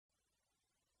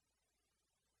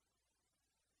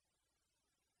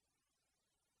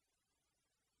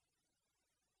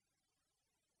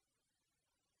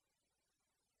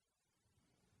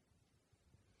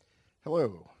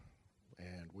Hello,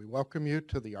 and we welcome you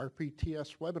to the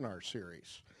RPTS webinar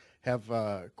series. Have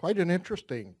quite an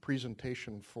interesting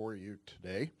presentation for you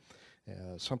today,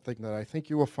 something that I think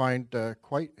you will find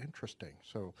quite interesting.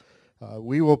 So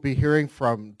we will be hearing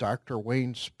from Dr.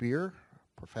 Wayne Spear,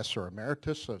 Professor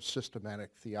Emeritus of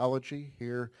Systematic Theology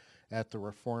here at the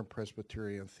Reformed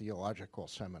Presbyterian Theological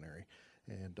Seminary.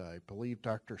 And I believe,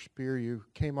 Dr. Spear, you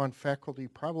came on faculty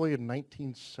probably in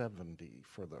 1970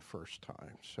 for the first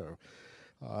time. So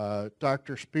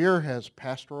Dr. Spear has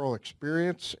pastoral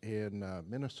experience in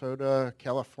Minnesota,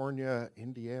 California,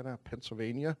 Indiana,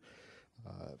 Pennsylvania.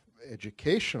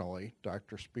 Educationally,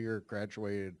 Dr. Spear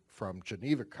graduated from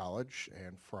Geneva College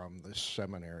and from this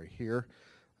seminary here.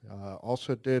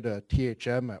 Also did a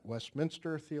THM at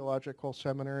Westminster Theological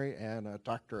Seminary and a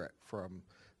doctorate from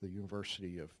the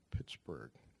University of Pittsburgh.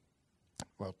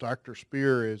 Well, Dr.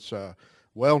 Spear is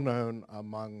well known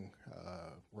among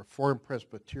Reformed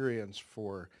Presbyterians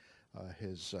for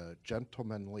his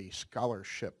gentlemanly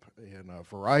scholarship in a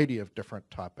variety of different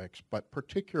topics, but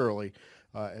particularly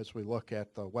as we look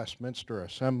at the Westminster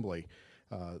Assembly,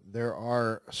 there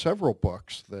are several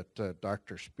books that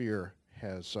Dr. Spear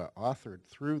has authored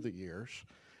through the years,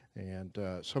 and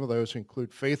some of those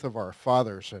include Faith of Our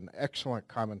Fathers, an excellent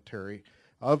commentary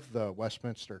of the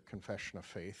Westminster Confession of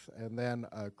Faith, and then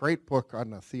a great book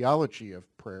on the theology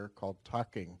of prayer called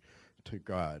Talking to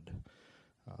God.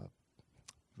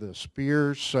 The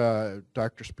Spears,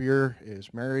 Dr. Spear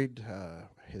is married,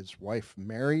 his wife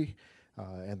Mary,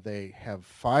 and they have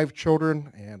 5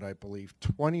 children, and I believe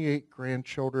 28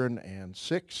 grandchildren and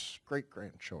 6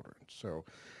 great-grandchildren. So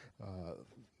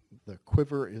the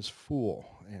quiver is full,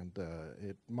 and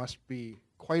it must be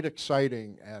quite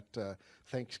exciting at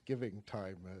Thanksgiving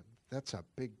time. That's a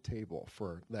big table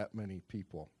for that many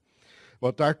people.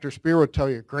 Well, Dr. Spear would tell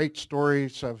you great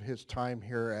stories of his time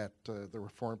here at the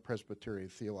Reformed Presbyterian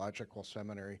Theological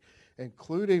Seminary,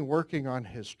 including working on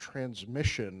his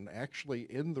transmission actually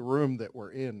in the room that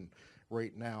we're in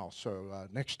right now. So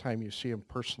next time you see him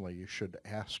personally, you should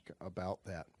ask about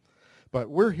that. But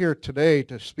we're here today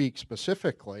to speak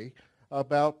specifically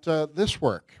about this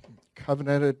work,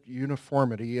 Covenanted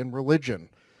Uniformity in Religion,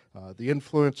 the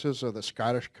influences of the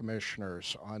Scottish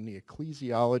Commissioners on the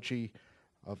ecclesiology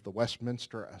of the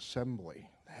Westminster Assembly.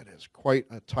 That is quite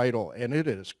a title, and it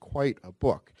is quite a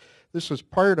book. This is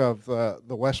part of the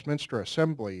Westminster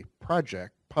Assembly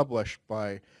project published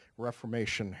by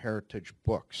Reformation Heritage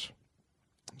Books.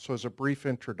 So as a brief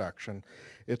introduction,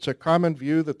 it's a common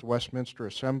view that the Westminster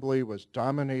Assembly was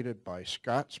dominated by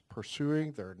Scots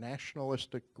pursuing their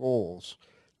nationalistic goals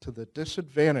to the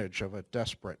disadvantage of a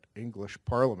desperate English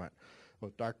Parliament.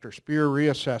 Well, Dr. Spear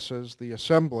reassesses the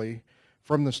Assembly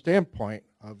from the standpoint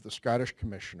of the Scottish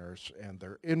Commissioners and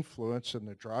their influence in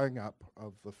the drawing up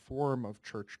of the form of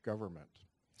church government.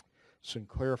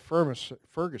 Sinclair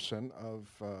Ferguson of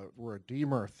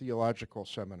Redeemer Theological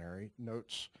Seminary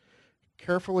notes,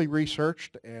 carefully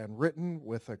researched and written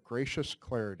with a gracious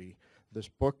clarity, this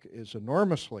book is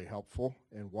enormously helpful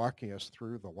in walking us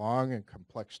through the long and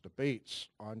complex debates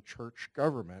on church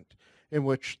government in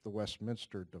which the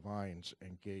Westminster divines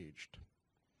engaged.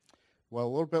 Well, a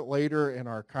little bit later in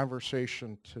our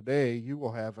conversation today, you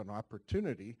will have an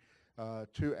opportunity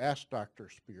to ask Dr.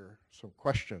 Spear some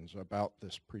questions about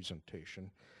this presentation.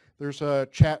 There's a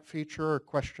chat feature or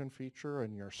question feature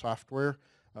in your software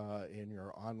in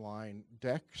your online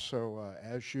deck. So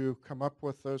as you come up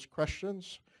with those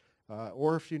questions,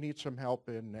 or if you need some help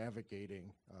in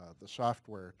navigating the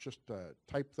software, just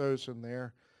type those in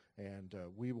there, and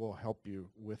we will help you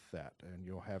with that. And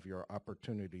you'll have your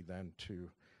opportunity then to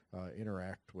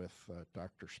interact with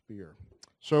Dr. Spear.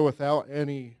 So without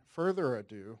any further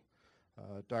ado,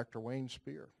 Dr. Wayne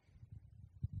Spear.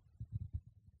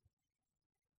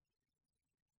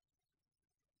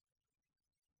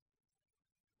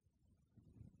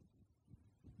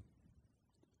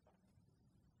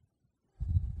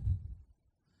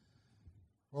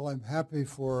 Well, I'm happy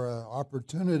for an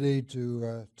opportunity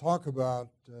to talk about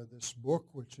this book,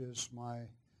 which is my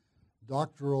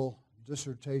doctoral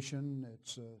dissertation.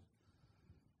 It's a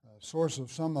source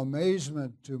of some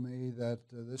amazement to me that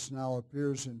this now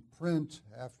appears in print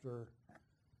after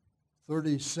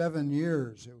 37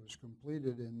 years. It was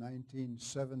completed in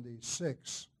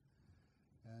 1976,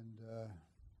 and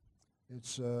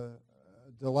it's a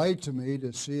delight to me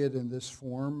to see it in this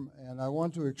form, and I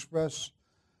want to express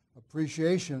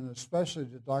appreciation especially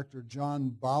to Dr. John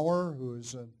Bauer, who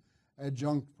is an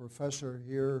adjunct professor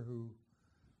here, who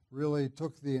really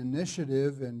took the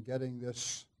initiative in getting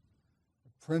this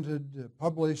printed,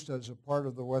 published as a part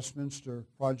of the Westminster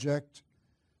project,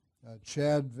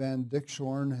 Chad Van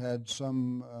Dixhorn had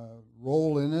some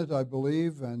role in it, I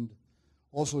believe, and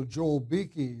also Joel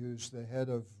Beakey, who's the head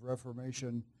of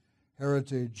Reformation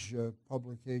Heritage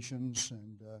Publications,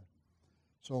 and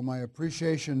so my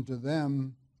appreciation to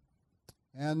them.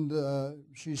 And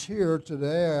she's here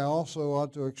today. I also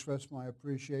ought to express my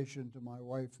appreciation to my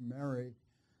wife, Mary,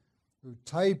 who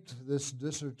typed this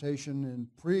dissertation in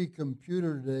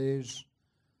pre-computer days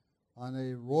on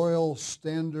a Royal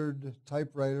Standard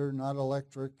typewriter, not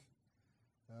electric,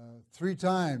 3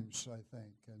 times, I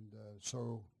think. And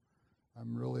so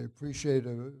I'm really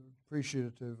appreciative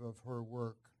of her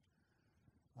work.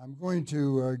 I'm going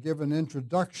to give an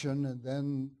introduction, and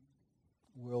then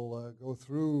we'll go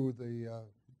through the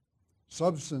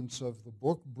substance of the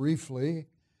book briefly.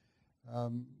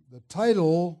 The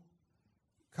title,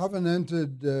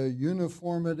 Covenanted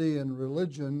Uniformity in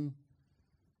Religion,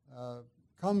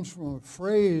 comes from a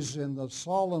phrase in the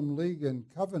Solemn League and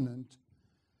Covenant,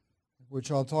 which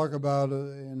I'll talk about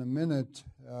in a minute,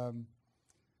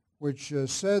 which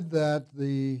said that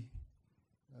the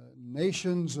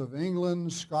nations of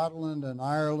England, Scotland, and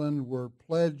Ireland were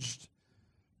pledged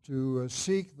to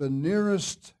seek the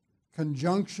nearest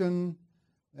conjunction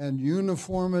and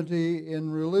uniformity in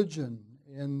religion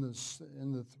in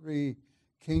the 3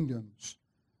 kingdoms.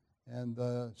 And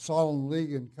the Solemn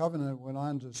League and Covenant went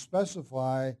on to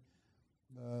specify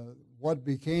what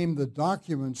became the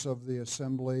documents of the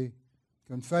assembly: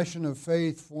 Confession of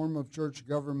Faith, Form of Church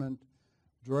Government,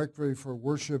 Directory for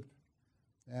Worship,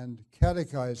 and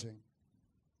Catechizing.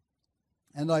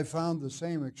 And I found the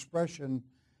same expression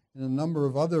in a number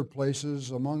of other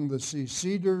places. Among the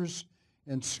Seceders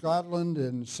in Scotland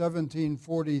in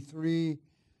 1743,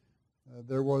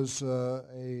 there was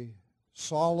a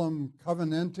solemn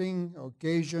covenanting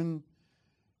occasion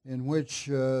in which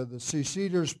the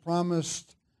Seceders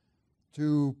promised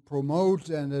to promote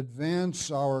and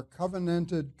advance our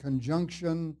covenanted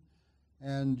conjunction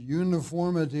and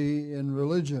uniformity in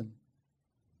religion.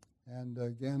 And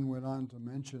again went on to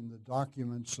mention the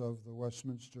documents of the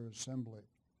Westminster Assembly.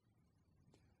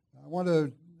 I want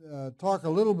to talk a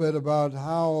little bit about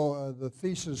how the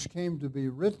thesis came to be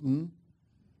written.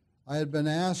 I had been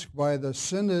asked by the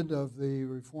Synod of the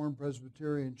Reformed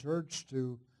Presbyterian Church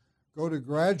to go to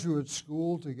graduate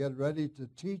school to get ready to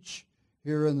teach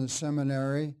here in the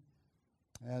seminary.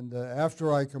 And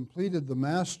after I completed the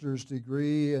master's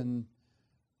degree in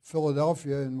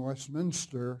Philadelphia in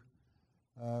Westminster,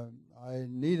 I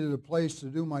needed a place to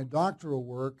do my doctoral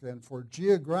work, and for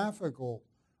geographical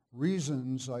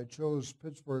reasons I chose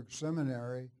Pittsburgh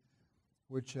Seminary,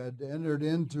 which had entered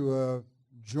into a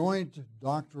joint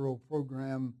doctoral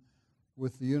program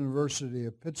with the University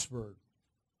of Pittsburgh.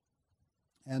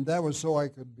 And that was so I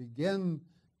could begin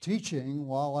teaching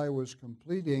while I was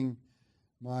completing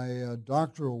my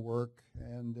doctoral work,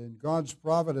 and in God's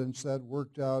providence that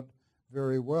worked out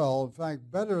very well. In fact,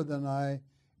 better than I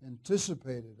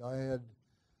anticipated. I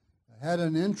had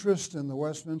an interest in the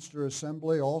Westminster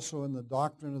Assembly, also in the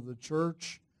doctrine of the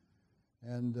church,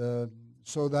 and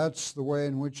so that's the way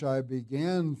in which I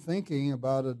began thinking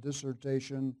about a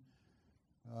dissertation.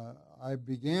 I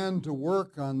began to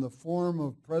work on the form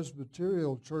of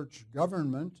Presbyterial church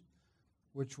government,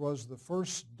 which was the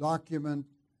first document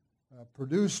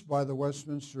produced by the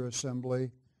Westminster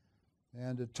Assembly.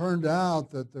 And it turned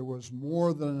out that there was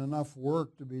more than enough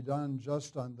work to be done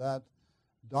just on that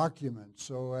document.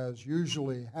 So as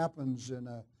usually happens in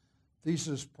a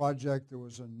thesis project, there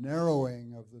was a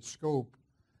narrowing of the scope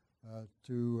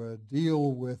to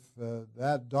deal with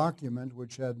that document,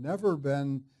 which had never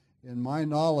been, in my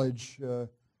knowledge,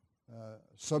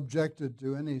 subjected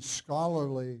to any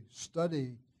scholarly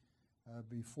study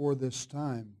before this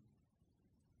time.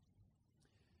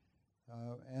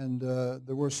 And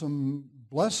there were some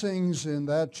blessings in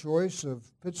that choice of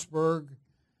Pittsburgh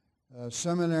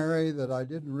Seminary that I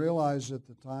didn't realize at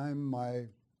the time. My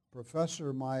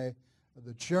professor,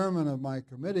 the chairman of my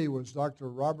committee was Dr.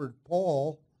 Robert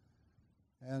Paul,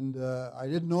 and I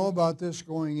didn't know about this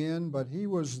going in, but he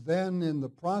was then in the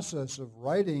process of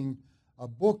writing a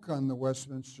book on the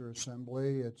Westminster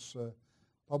Assembly. It's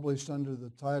published under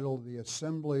the title The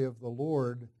Assembly of the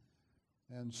Lord.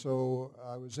 And so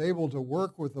I was able to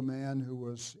work with a man who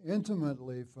was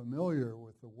intimately familiar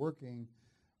with the working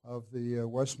of the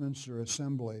Westminster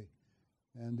Assembly.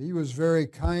 And he was very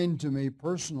kind to me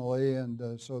personally,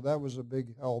 and so that was a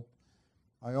big help.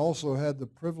 I also had the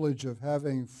privilege of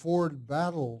having Ford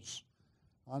Battles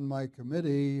on my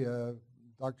committee.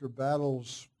 Dr.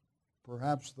 Battles,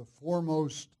 perhaps the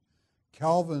foremost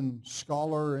Calvin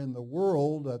scholar in the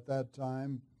world at that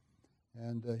time,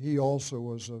 and he also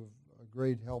was a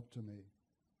great help to me.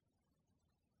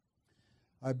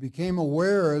 I became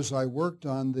aware as I worked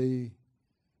on the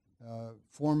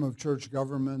form of church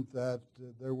government that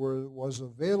there was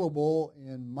available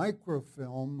in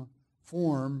microfilm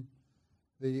form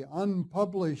the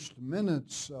unpublished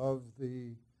minutes of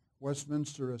the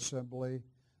Westminster Assembly,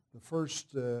 the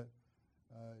first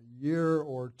year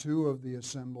or two of the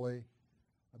Assembly,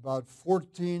 about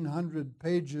 1,400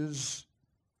 pages,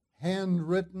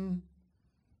 handwritten,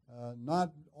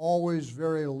 not always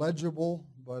very legible,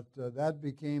 but that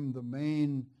became the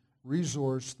main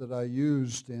resource that I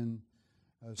used in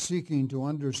seeking to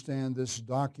understand this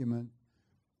document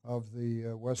of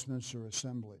the Westminster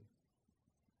Assembly.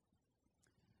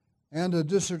 And a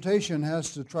dissertation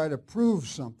has to try to prove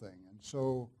something, and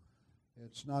so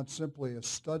it's not simply a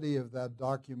study of that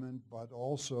document, but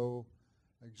also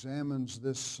examines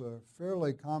this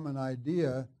fairly common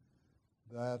idea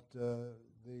that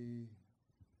the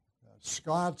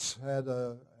Scots had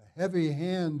a heavy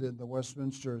hand in the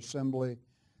Westminster Assembly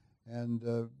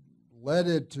and led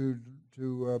it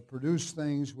to produce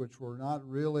things which were not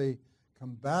really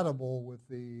compatible with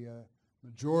the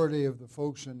majority of the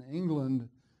folks in England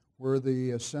where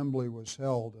the assembly was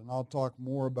held. And I'll talk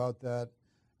more about that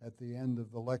at the end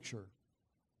of the lecture.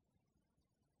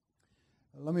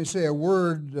 Let me say a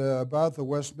word about the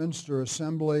Westminster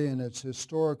Assembly and its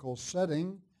historical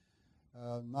setting.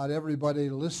 Not everybody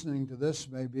listening to this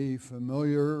may be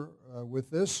familiar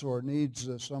with this or needs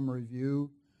some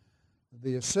review.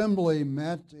 The Assembly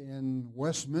met in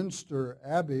Westminster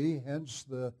Abbey, hence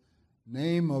the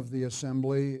name of the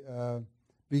Assembly,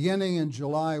 beginning in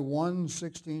July 1,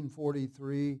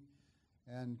 1643,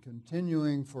 and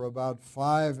continuing for about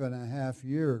 5.5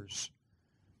 years.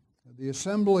 The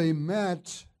Assembly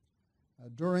met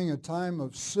during a time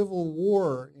of civil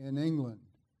war in England.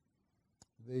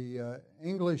 The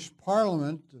English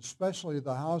Parliament, especially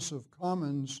the House of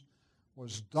Commons,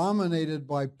 was dominated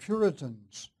by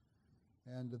Puritans,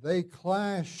 and they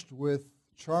clashed with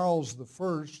Charles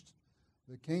I,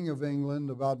 the King of England,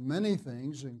 about many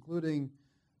things, including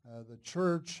the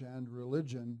church and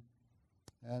religion.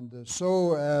 And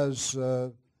so as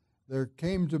there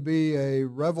came to be a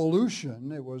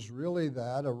revolution, it was really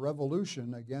that, a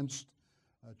revolution against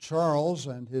Charles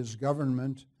and his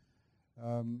government.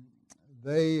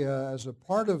 As a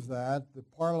part of that, the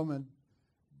Parliament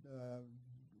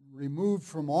removed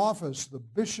from office the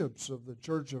bishops of the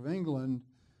Church of England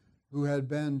who had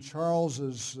been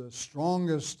Charles's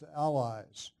strongest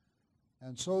allies.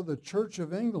 And so the Church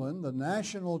of England, the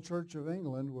National Church of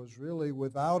England, was really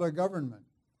without a government.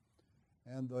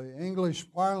 And the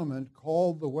English Parliament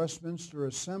called the Westminster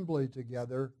Assembly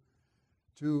together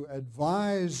to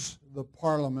advise the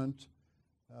Parliament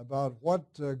about what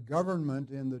government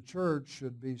in the church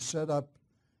should be set up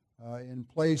in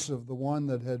place of the one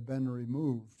that had been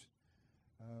removed.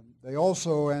 They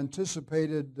also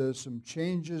anticipated some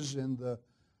changes in the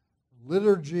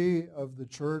liturgy of the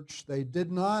church. They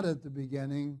did not at the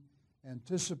beginning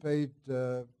anticipate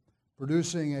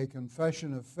producing a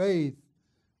confession of faith,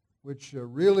 which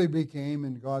really became,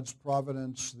 in God's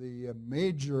providence, the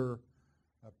major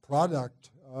product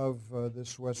of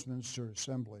this Westminster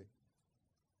Assembly.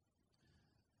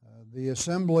 The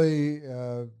Assembly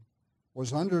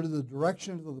was under the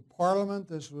direction of the Parliament.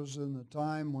 This was in the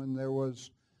time when there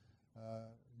was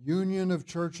union of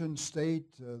church and state.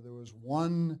 There was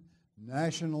one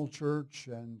national church,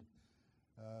 and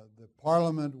the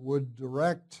Parliament would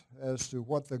direct as to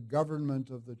what the government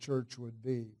of the church would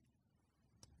be.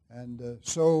 And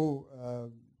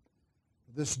so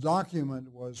this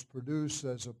document was produced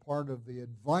as a part of the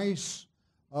advice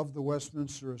of the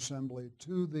Westminster Assembly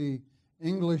to the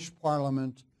English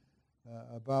Parliament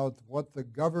about what the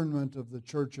government of the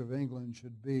Church of England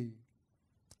should be.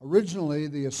 Originally,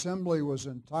 the Assembly was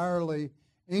entirely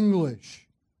English,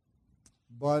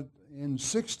 but in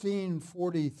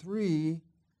 1643,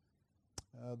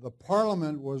 the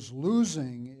Parliament was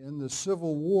losing in the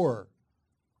Civil War,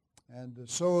 and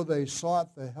so they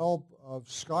sought the help of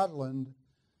Scotland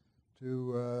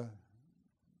to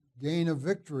gain a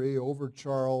victory over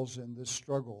Charles in this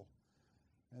struggle.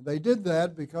 And they did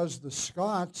that because the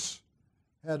Scots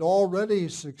had already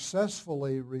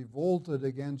successfully revolted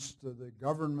against the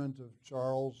government of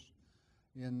Charles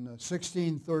in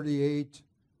 1638,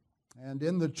 and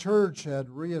in the church had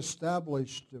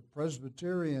reestablished a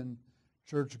Presbyterian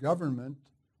church government,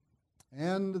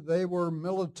 and they were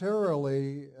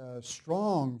militarily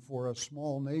strong for a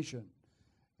small nation,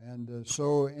 and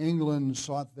so England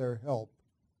sought their help.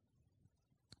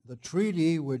 The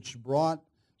treaty which brought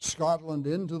Scotland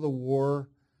into the war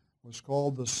was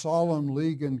called the Solemn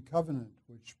League and Covenant,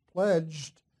 which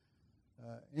pledged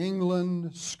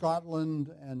England,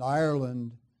 Scotland, and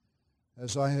Ireland,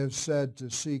 as I have said, to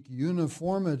seek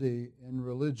uniformity in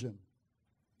religion.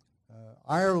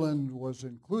 Ireland was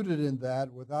included in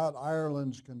that without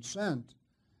Ireland's consent,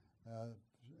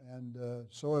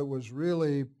 so it was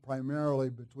really primarily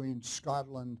between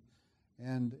Scotland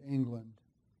and England.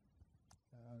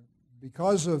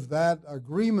 Because of that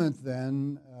agreement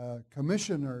then,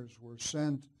 commissioners were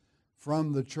sent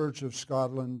from the Church of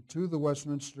Scotland to the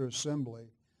Westminster Assembly,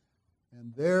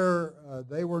 and there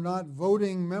they were not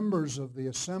voting members of the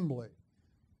Assembly,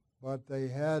 but they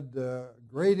had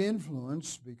great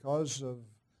influence because of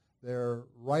their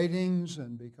writings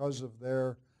and because of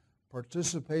their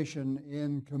participation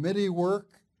in committee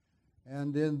work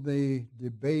and in the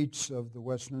debates of the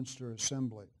Westminster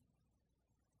Assembly.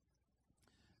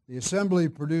 The Assembly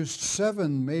produced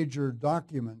 7 major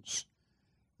documents.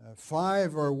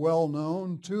 5 are well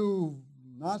known, 2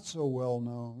 not so well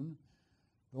known.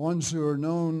 The ones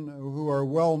who are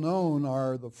well known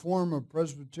are the Form of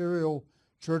Presbyterial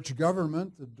Church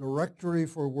Government, the Directory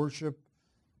for Worship,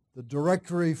 the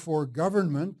Directory for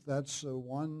Government, that's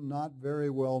one not very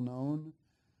well known,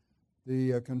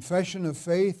 the Confession of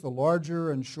Faith, the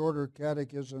larger and shorter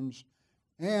catechisms,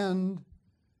 and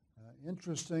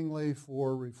interestingly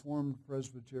for Reformed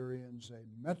Presbyterians, a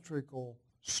metrical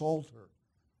psalter,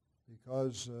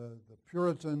 because the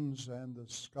Puritans and the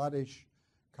Scottish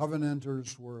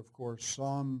Covenanters were, of course,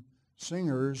 psalm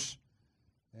singers,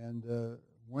 and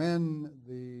when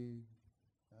the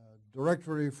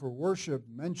Directory for Worship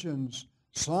mentions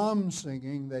psalm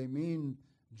singing, they mean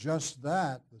just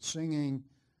that, the singing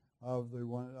of the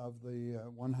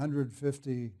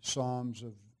 150 psalms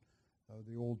of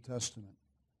the Old Testament.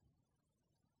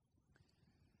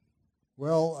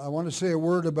 Well, I want to say a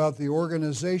word about the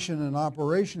organization and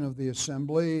operation of the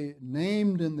Assembly.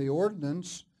 Named in the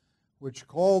ordinance, which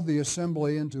called the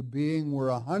Assembly into being,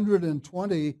 were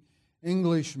 120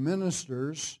 English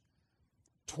ministers,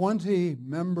 20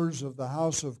 members of the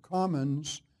House of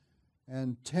Commons,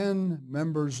 and 10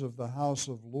 members of the House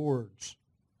of Lords.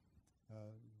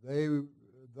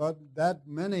 That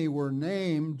many were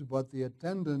named, but the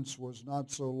attendance was not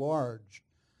so large.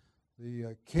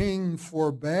 The king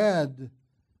forbade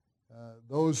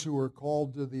those who were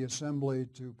called to the assembly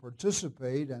to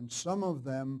participate, and some of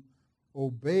them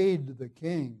obeyed the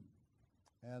king.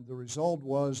 And the result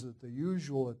was that the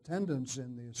usual attendance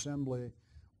in the assembly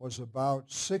was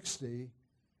about 60,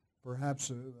 perhaps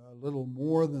a little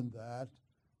more than that.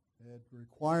 It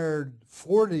required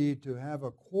 40 to have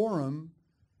a quorum,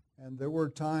 and there were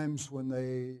times when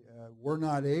they were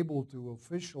not able to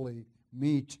officially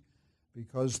meet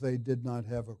because they did not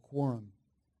have a quorum.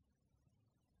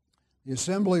 The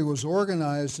assembly was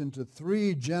organized into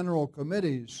 3 general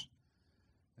committees.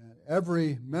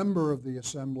 Every member of the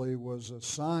assembly was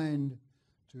assigned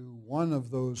to one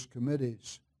of those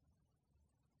committees.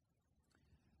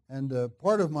 And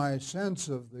part of my sense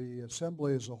of the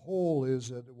assembly as a whole is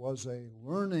that it was a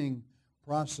learning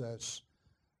process.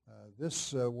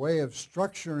 This way of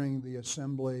structuring the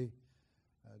assembly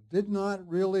did not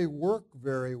really work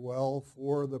very well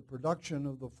for the production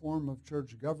of the form of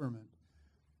church government.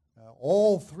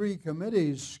 All 3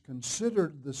 committees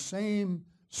considered the same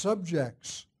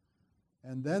subjects,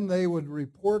 and then they would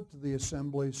report to the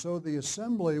assembly, so the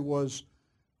assembly was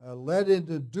led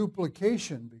into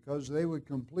duplication because they would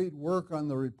complete work on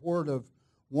the report of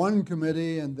one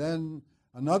committee, and then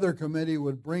another committee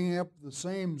would bring up the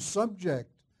same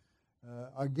subject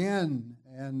again,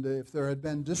 and if there had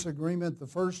been disagreement the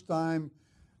first time,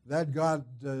 that got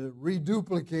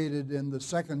reduplicated in the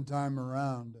second time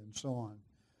around, and so on.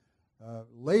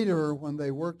 Later, when they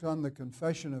worked on the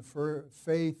Confession of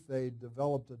Faith, they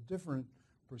developed a different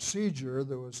procedure.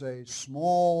 There was a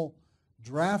small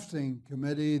drafting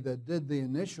committee that did the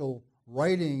initial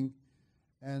writing,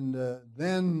 and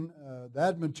then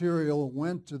that material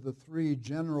went to the 3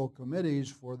 general committees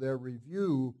for their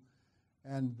review,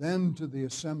 and then to the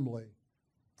assembly.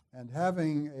 And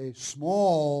having a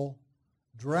small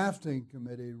drafting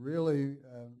committee really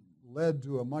led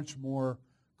to a much more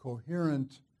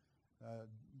coherent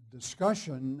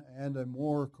discussion and a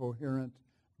more coherent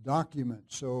document.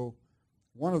 So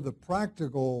one of the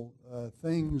practical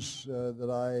things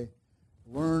that I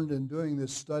learned in doing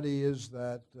this study is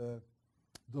that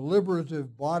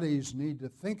deliberative bodies need to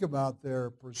think about their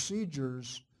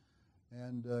procedures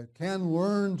and can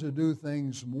learn to do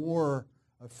things more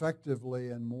effectively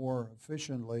and more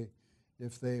efficiently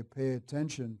if they pay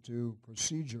attention to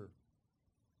procedure.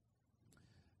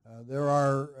 There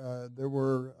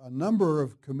were a number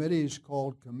of committees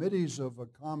called committees of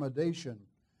accommodation,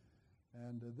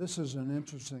 And this is an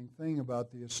interesting thing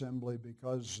about the assembly,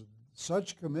 because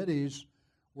such committees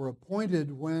were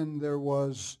appointed when there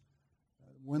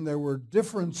were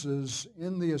differences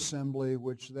in the assembly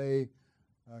which they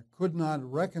could not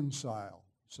reconcile.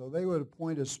 So they would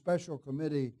appoint a special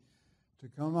committee to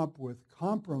come up with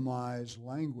compromise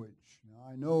language.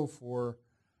 Now, I know for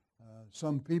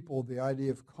some people the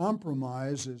idea of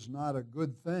compromise is not a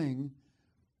good thing,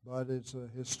 but it's a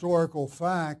historical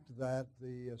fact that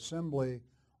the assembly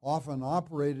often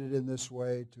operated in this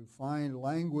way to find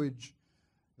language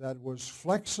that was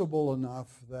flexible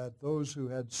enough that those who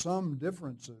had some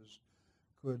differences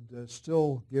could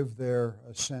still give their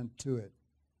assent to it.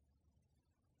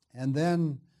 And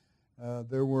then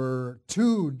there were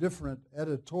two different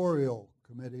editorial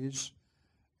committees,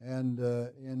 and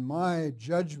in my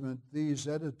judgment, these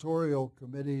editorial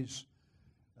committees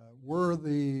were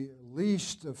the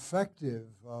least effective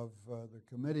of the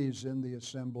committees in the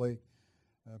assembly.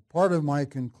 Part of my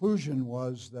conclusion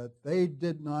was that they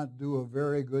did not do a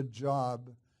very good job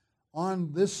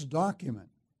on this document.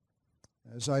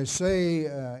 As I say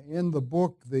in the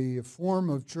book, the form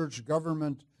of church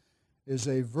government is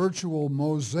a virtual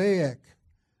mosaic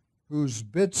whose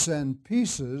bits and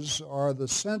pieces are the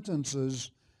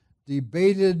sentences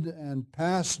debated and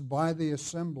passed by the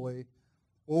assembly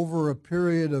over a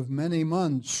period of many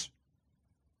months.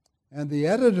 And the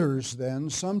editors then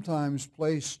sometimes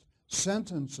placed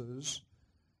sentences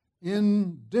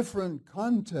in different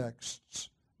contexts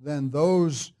than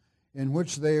those in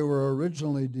which they were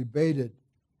originally debated.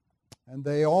 And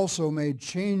they also made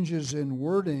changes in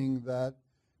wording that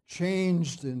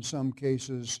changed, in some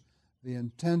cases, the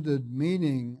intended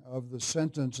meaning of the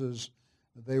sentences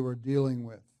that they were dealing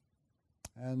with.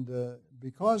 And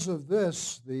because of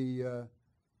this, the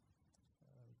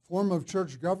form of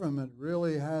church government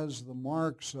really has the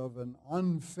marks of an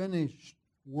unfinished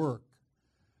work.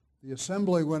 The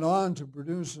assembly went on to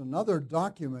produce another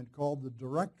document called the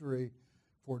Directory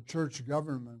for Church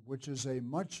Government, which is a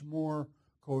much more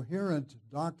coherent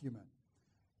document.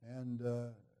 And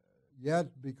yet,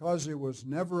 because it was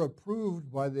never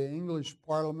approved by the English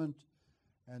Parliament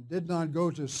and did not go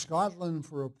to Scotland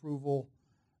for approval,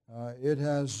 it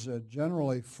has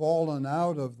generally fallen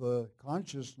out of the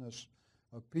consciousness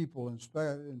of people.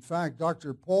 In fact,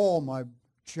 Dr. Paul, my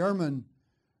chairman,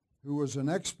 who was an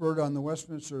expert on the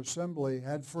Westminster Assembly,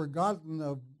 had forgotten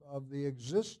of the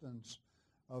existence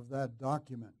of that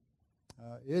document.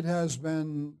 It has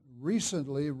been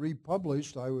recently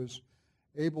republished. I was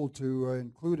able to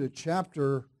include a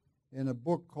chapter in a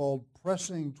book called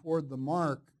Pressing Toward the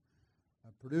Mark,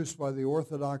 produced by the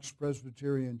Orthodox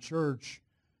Presbyterian Church,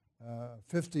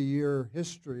 50-year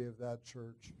history of that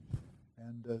church.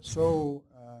 And so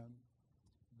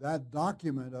that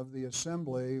document of the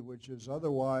assembly, which is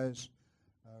otherwise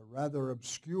rather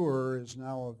obscure, is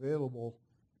now available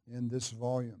in this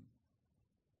volume.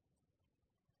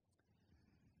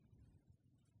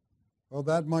 Well,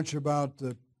 that much about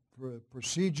the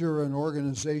procedure and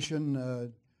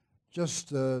organization.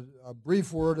 Just a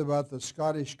brief word about the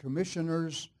Scottish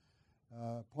Commissioners,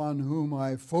 upon whom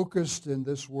I focused in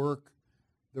this work.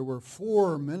 There were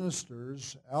 4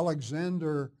 ministers: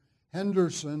 Alexander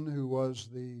Henderson, who was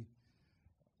the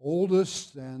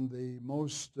oldest and the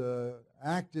most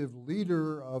active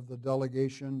leader of the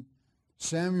delegation;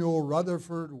 Samuel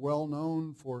Rutherford, well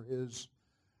known for his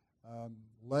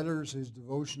letters, his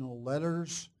devotional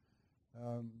letters;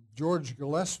 George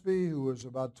Gillespie, who was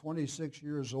about 26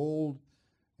 years old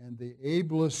and the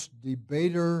ablest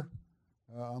debater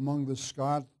among the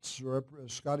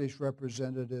Scottish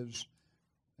representatives;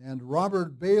 and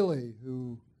Robert Bailey,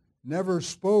 who never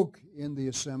spoke in the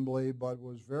assembly but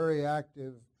was very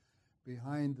active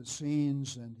behind the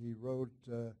scenes, and he wrote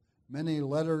many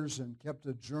letters and kept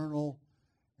a journal.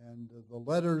 And the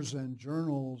letters and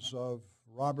journals of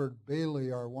Robert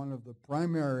Bailey are one of the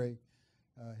primary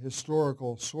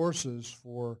historical sources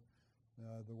for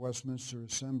the Westminster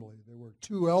Assembly. There were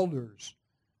 2 elders,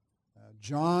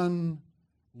 John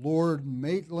Lord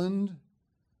Maitland,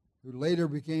 who later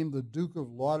became the Duke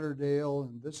of Lauderdale,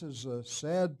 and this is a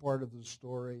sad part of the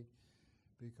story,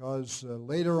 because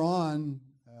later on,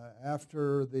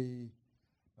 after the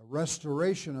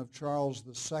restoration of Charles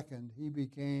II, he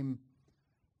became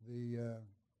the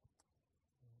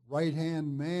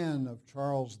right-hand man of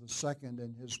Charles II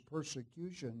in his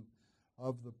persecution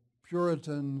of the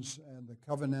Puritans and the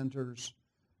Covenanters,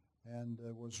 and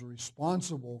was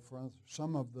responsible for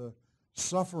some of the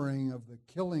suffering of the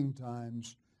killing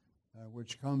times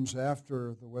which comes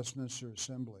after the Westminster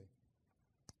Assembly.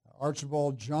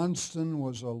 Archibald Johnston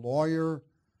was a lawyer,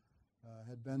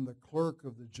 had been the clerk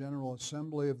of the General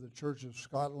Assembly of the Church of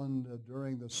Scotland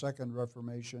during the Second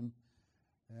Reformation,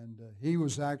 and he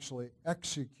was actually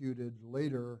executed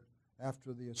later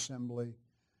after the assembly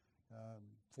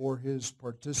for his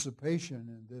participation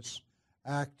in this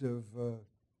act of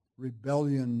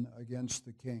rebellion against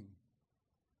the king.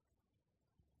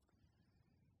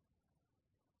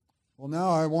 Well,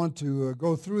 now I want to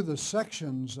go through the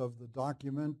sections of the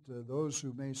document. Those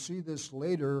who may see this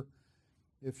later,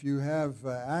 if you have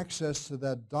access to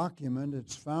that document,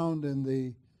 it's found in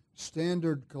the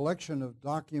standard collection of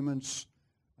documents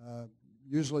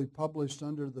usually published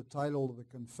under the title of the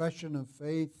Confession of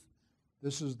Faith.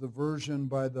 This is the version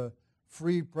by the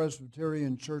Free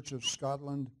Presbyterian Church of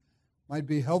Scotland. Might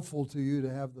be helpful to you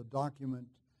to have the document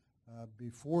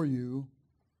before you.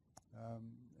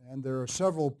 And there are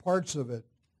several parts of it.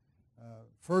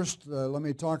 First, let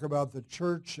me talk about the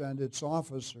church and its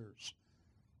officers.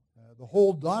 The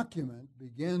whole document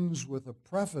begins with a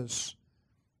preface,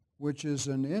 which is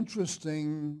an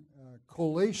interesting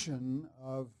collation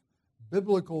of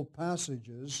biblical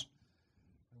passages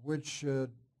which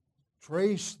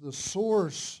trace the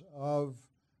source of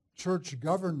church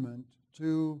government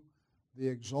to the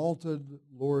exalted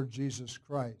Lord Jesus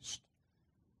Christ.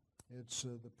 It's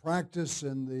the practice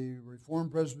in the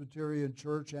Reformed Presbyterian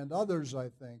Church and others, I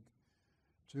think,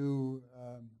 to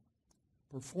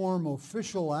perform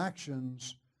official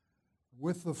actions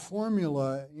with the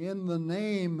formula in the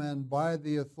name and by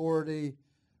the authority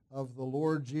of the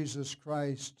Lord Jesus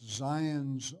Christ,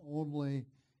 Zion's only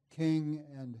King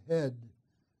and Head.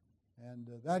 And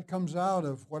that comes out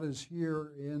of what is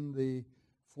here in the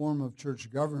form of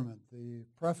church government. The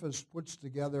preface puts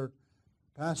together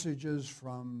passages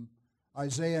from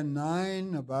Isaiah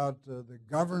 9 about the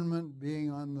government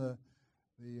being on the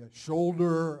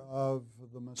shoulder of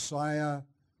the Messiah.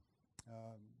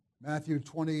 Matthew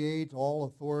 28, all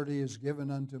authority is given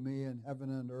unto me in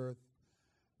heaven and earth.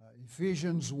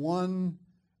 Ephesians 1,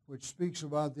 which speaks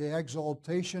about the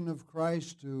exaltation of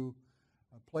Christ to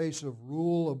a place of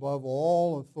rule above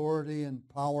all authority and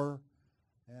power.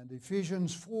 And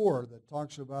Ephesians 4, that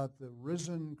talks about the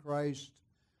risen Christ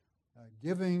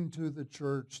giving to the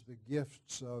church the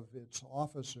gifts of its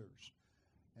officers.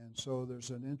 And so there's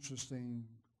an interesting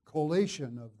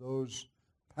collation of those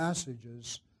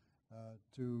passages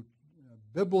to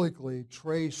biblically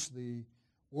trace the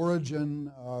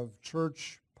origin of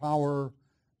church power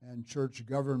and church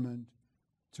government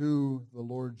to the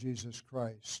Lord Jesus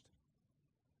Christ.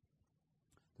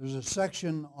 There's a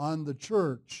section on the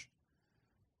church,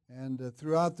 and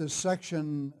throughout this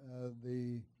section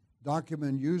the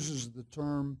document uses the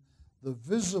term the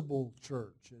visible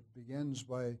church. It begins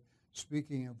by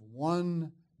speaking of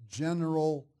one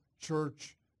general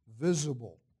church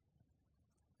visible.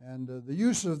 And the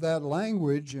use of that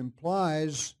language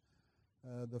implies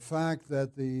the fact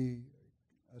that the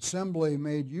assembly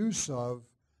made use of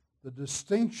the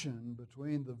distinction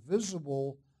between the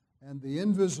visible and the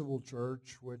invisible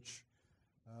church, which,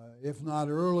 if not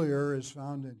earlier, is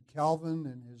found in Calvin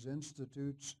and his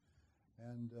Institutes,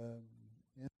 and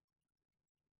in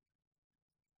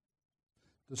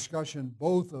discussion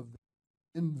both of the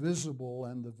invisible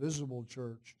and the visible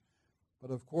church. But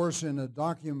of course, in a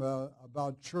document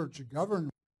about church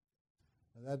government,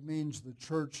 that means the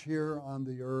church here on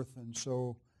the earth, and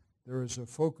so there is a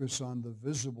focus on the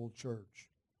visible church.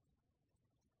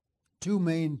 Two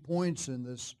main points in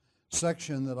this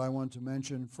section that I want to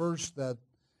mention. First, that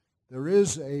there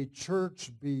is a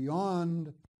church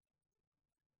beyond.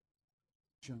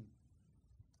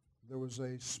 There was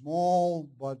a small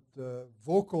but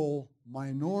vocal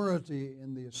minority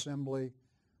in the assembly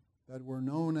that were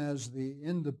known as the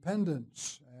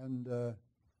independents, and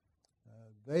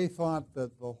they thought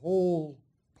that the whole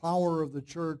power of the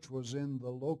church was in the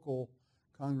local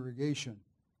congregation.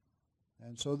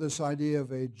 And so this idea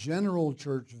of a general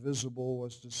church visible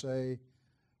was to say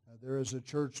there is a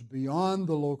church beyond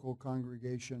the local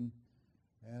congregation,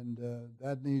 and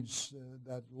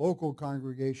that local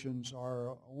congregations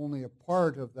are only a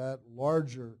part of that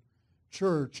larger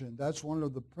church, and that's one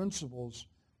of the principles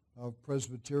of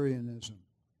Presbyterianism.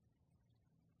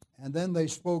 And then they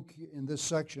spoke in this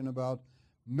section about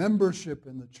membership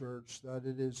in the church, that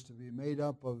it is to be made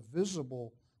up of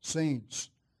visible saints.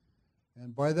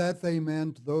 And by that they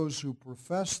meant those who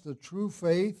professed the true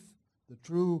faith, the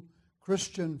true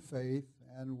Christian faith,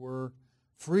 and were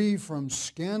free from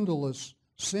scandalous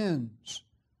sins.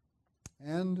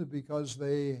 And because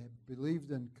they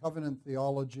believed in covenant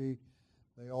theology,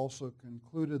 they also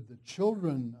concluded the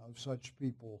children of such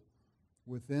people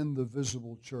within the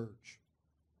visible church.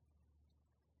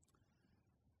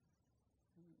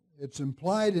 it's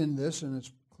implied in this, and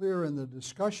it's clear in the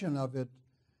discussion of it,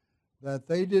 that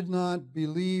they did not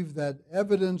believe that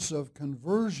evidence of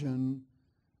conversion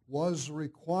was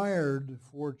required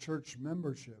for church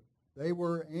membership. They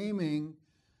were aiming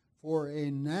for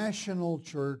a national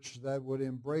church that would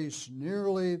embrace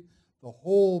nearly the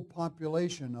whole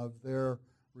population of their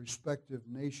respective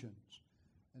nations.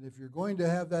 And if you're going to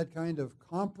have that kind of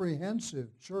comprehensive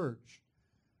church,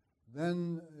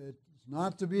 then it's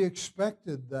not to be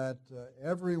expected that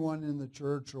everyone in the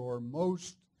church or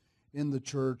most in the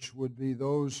church would be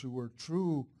those who were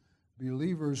true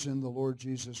believers in the Lord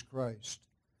Jesus Christ.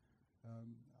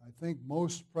 I think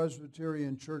most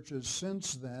Presbyterian churches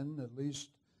since then, at least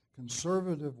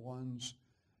conservative ones,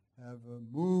 have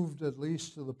moved at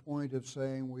least to the point of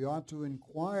saying we ought to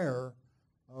inquire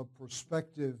of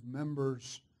prospective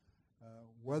members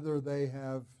whether they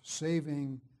have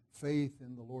saving faith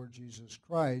in the Lord Jesus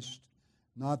Christ,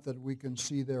 not that we can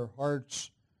see their hearts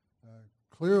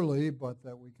clearly, but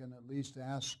that we can at least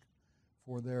ask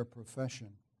for their profession.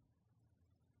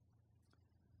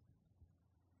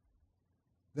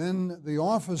 Then the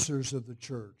officers of the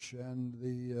church, and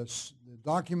the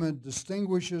document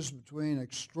distinguishes between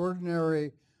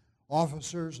extraordinary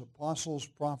officers, apostles,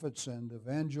 prophets, and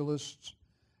evangelists,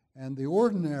 and the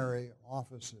ordinary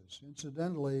offices.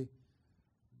 Incidentally,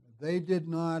 they did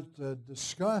not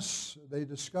they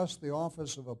discussed the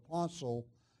office of apostle,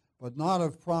 but not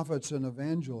of prophets and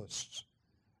evangelists.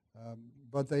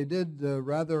 But they did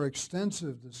rather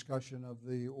extensive discussion of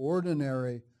the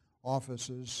ordinary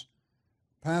offices: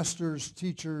 pastors,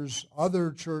 teachers,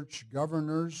 other church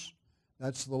governors,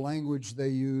 that's the language they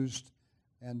used,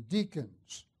 and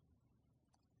deacons.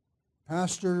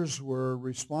 Pastors were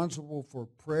responsible for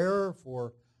prayer,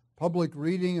 for public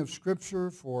reading of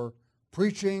Scripture, for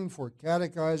preaching, for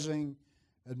catechizing,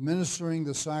 administering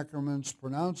the sacraments,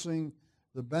 pronouncing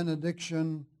the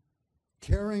benediction,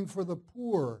 caring for the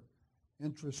poor,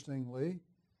 interestingly,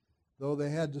 though they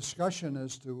had discussion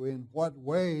as to in what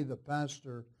way the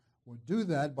pastor would do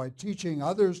that, by teaching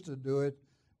others to do it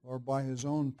or by his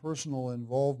own personal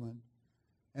involvement,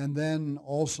 and then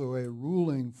also a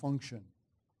ruling function.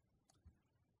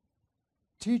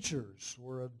 Teachers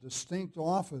were a distinct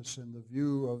office in the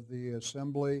view of the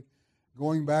assembly,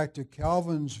 going back to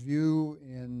Calvin's view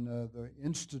in the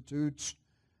Institutes,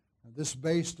 this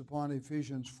based upon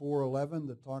Ephesians 4:11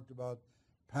 that talked about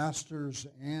pastors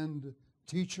and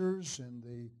teachers in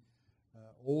the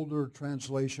older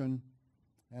translation.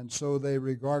 And so they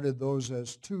regarded those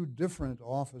as two different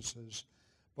offices.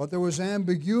 But there was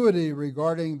ambiguity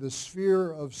regarding the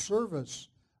sphere of service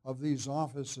of these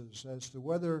offices as to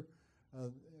whether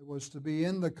it was to be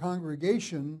in the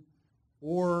congregation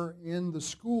or in the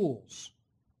schools.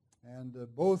 And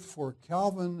both for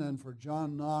Calvin and for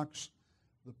John Knox,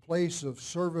 the place of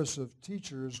service of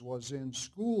teachers was in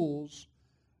schools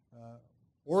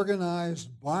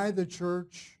organized by the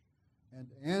church and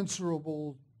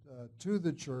answerable to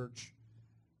the church,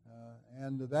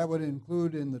 and that would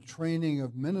include in the training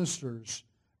of ministers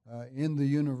in the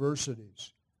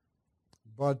universities.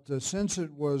 But since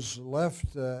it was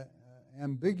left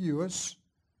ambiguous,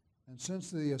 and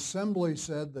since the assembly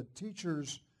said that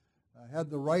teachers had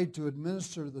the right to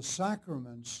administer the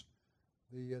sacraments,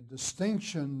 the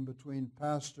distinction between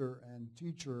pastor and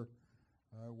teacher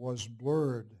was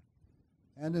blurred.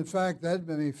 And in fact, that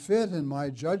may fit in my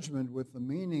judgment with the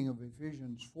meaning of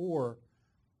Ephesians 4,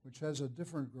 which has a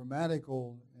different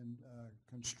grammatical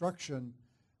construction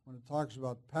when it talks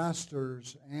about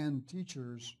pastors and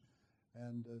teachers,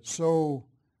 and so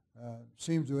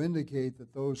seems to indicate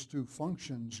that those two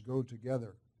functions go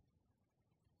together.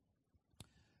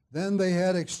 Then they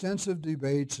had extensive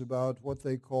debates about what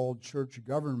they called church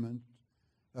government,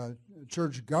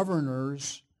 church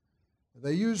governors.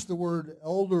 They used the word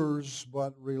elders,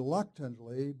 but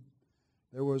reluctantly.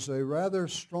 There was a rather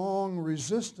strong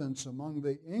resistance among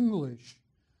the English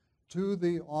to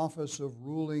the office of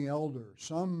ruling elder.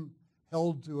 Some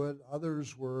held to it,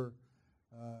 others were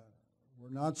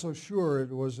not so sure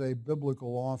it was a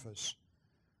biblical office.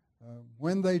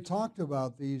 When they talked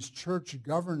about these church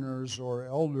governors or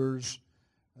elders,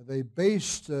 they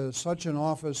based such an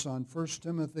office on 1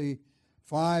 Timothy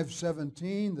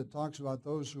 5:17 that talks about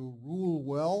those who rule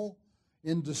well,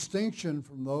 in distinction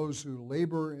from those who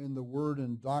labor in the word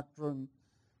and doctrine.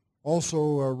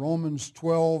 Also Romans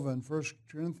 12 and 1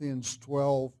 Corinthians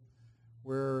 12,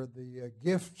 where the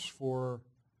gifts for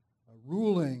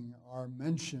ruling are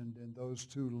mentioned in those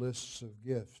two lists of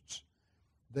gifts.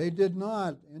 They did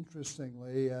not,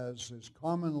 interestingly, as is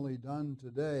commonly done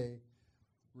today,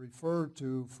 refer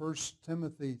to 1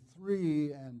 Timothy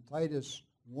 3 and Titus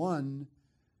 1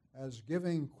 as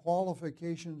giving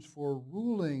qualifications for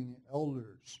ruling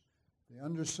elders. They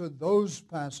understood those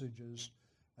passages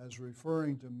as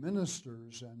referring to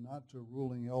ministers and not to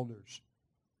ruling elders.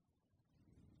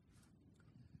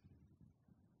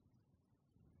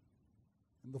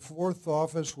 And the fourth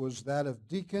office was that of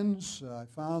deacons. I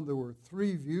found there were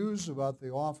three views about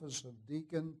the office of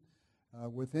deacon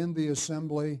within the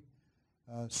assembly.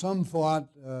 Some thought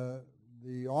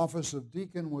the office of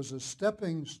deacon was a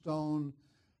stepping stone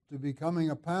to becoming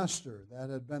a pastor. That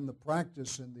had been the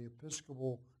practice in the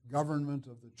Episcopal government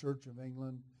of the Church of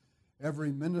England.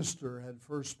 Every minister had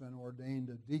first been ordained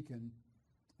a deacon,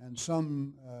 and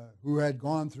some who had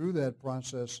gone through that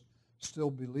process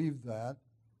still believed that.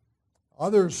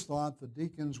 Others thought the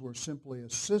deacons were simply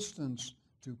assistants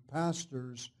to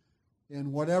pastors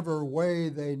in whatever way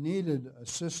they needed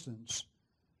assistance.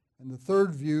 And the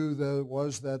third view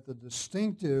was that the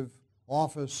distinctive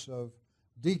office of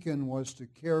deacon was to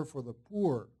care for the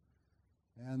poor.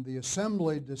 And the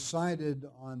assembly decided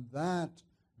on that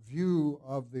view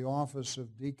of the office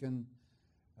of deacon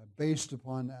based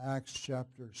upon Acts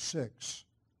chapter 6.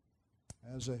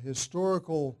 As a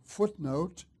historical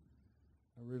footnote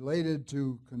related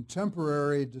to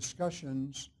contemporary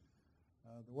discussions,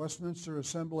 the Westminster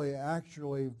Assembly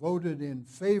actually voted in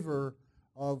favor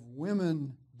of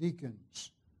women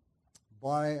deacons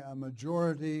by a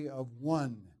majority of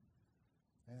 1.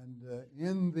 And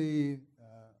in the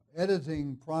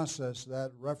editing process,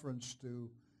 that reference to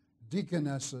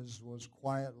deaconesses was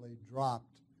quietly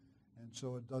dropped, and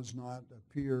so it does not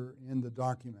appear in the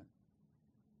document.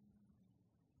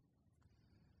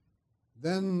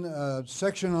 Then a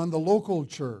section on the local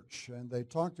church, and they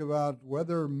talked about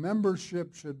whether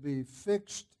membership should be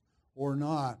fixed or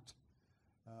not.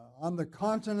 On the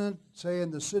continent, say in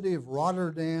the city of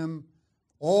Rotterdam,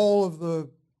 all of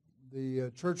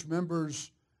the church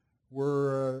members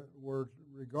were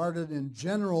regarded in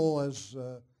general as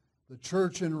the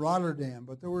church in Rotterdam,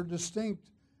 but there were distinct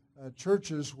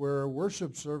churches where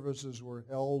worship services were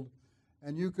held,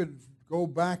 and you could go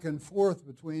back and forth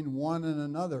between one and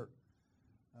another.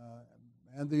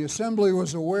 And the assembly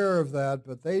was aware of that,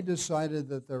 but they decided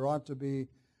that there ought to be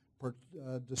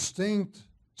distinct,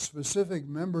 specific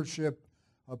membership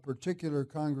of particular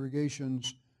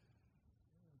congregations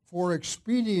for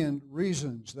expedient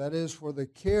reasons, that is, for the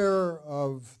care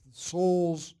of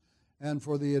souls and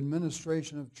for the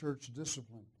administration of church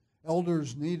discipline.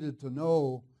 Elders needed to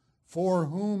know for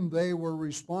whom they were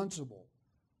responsible,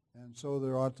 and so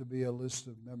there ought to be a list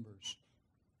of members.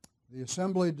 The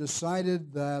assembly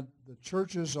decided that the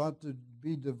churches ought to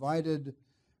be divided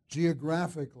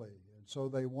geographically, and so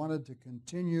they wanted to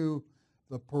continue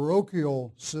the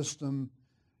parochial system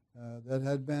that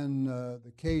had been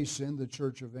the case in the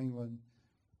Church of England.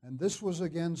 And this was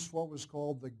against what was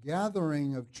called the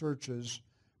gathering of churches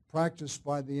practiced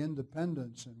by the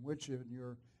independents, in which if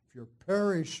your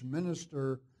parish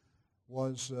minister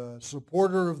was a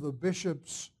supporter of the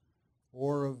bishops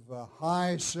or of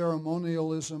high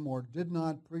ceremonialism or did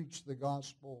not preach the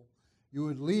gospel, you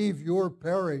would leave your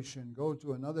parish and go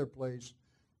to another place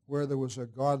where there was a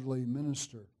godly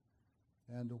minister.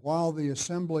 And while the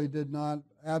assembly did not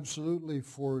absolutely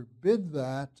forbid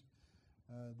that,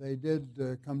 they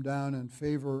did come down in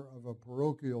favor of a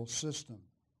parochial system.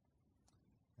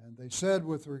 And they said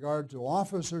with regard to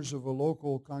officers of a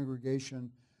local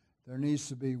congregation, there needs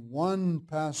to be one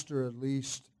pastor at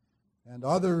least, and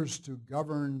others to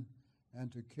govern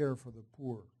and to care for the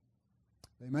poor.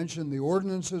 They mentioned the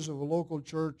ordinances of a local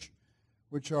church,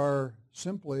 which are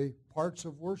simply parts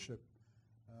of worship,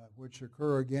 which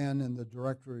occur again in the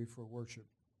directory for worship.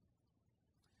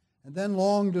 And then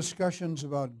long discussions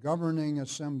about governing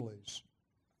assemblies.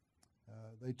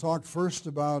 They talked first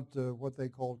about what they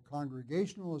called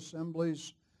congregational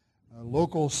assemblies,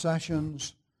 local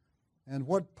sessions, and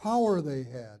what power they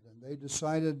had. And they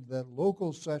decided that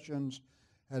local sessions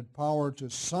had power to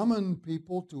summon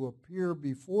people to appear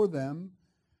before them,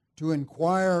 to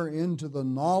inquire into the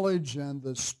knowledge and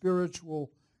the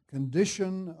spiritual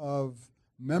condition of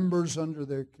members under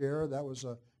their care. That was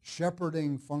a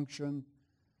shepherding function.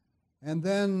 And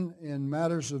then in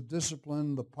matters of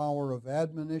discipline, the power of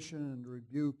admonition and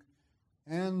rebuke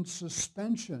and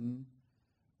suspension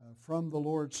from the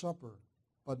Lord's Supper,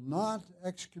 but not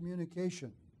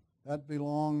excommunication. That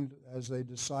belonged, as they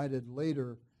decided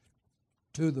later,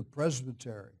 to the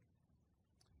presbytery.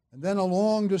 And then a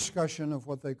long discussion of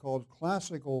what they called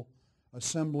classical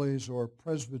assemblies or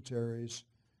presbyteries.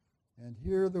 And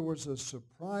here there was a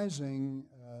surprising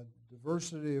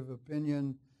diversity of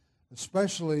opinion,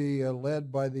 especially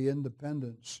led by the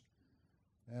independents.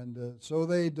 And so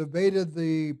they debated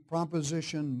the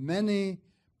proposition, many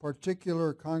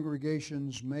particular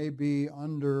congregations may be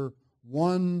under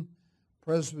one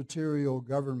presbyterial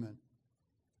government.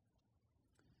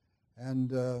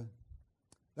 And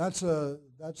that's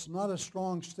not a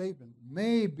strong statement.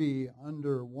 May be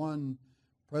under one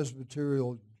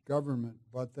presbyterial government,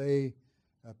 but they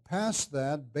passed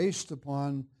that based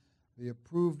upon the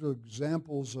approved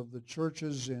examples of the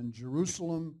churches in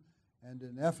Jerusalem and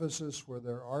in Ephesus, where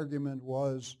their argument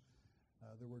was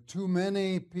there were too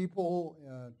many people,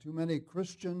 too many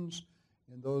Christians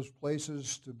in those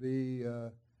places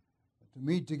to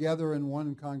meet together in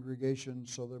one congregation,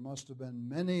 so there must have been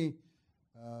many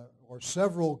or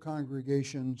several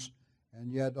congregations,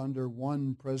 and yet under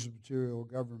one presbyterial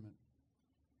government.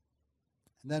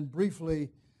 And then briefly,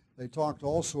 they talked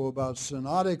also about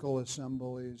synodical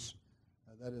assemblies,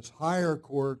 that is higher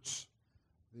courts,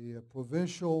 the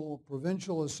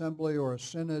provincial assembly or a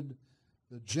synod,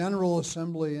 the general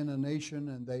assembly in a nation,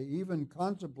 and they even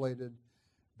contemplated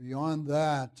beyond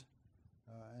that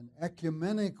an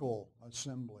ecumenical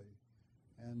assembly.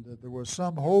 And there was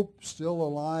some hope still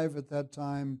alive at that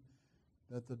time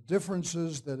that the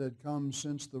differences that had come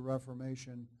since the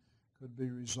Reformation could be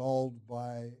resolved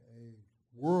by a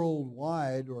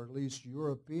worldwide, or at least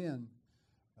European,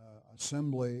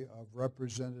 assembly of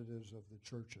representatives of the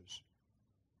churches.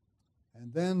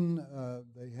 And then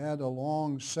they had a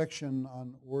long section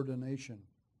on ordination.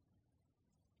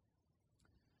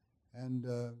 And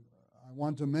I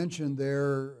want to mention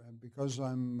there, because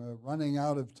I'm running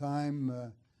out of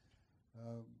time,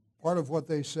 part of what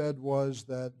they said was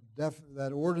that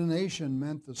ordination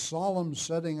meant the solemn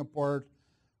setting apart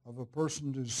of a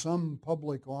person to some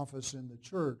public office in the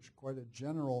church, quite a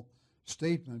general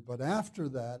statement. But after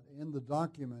that, in the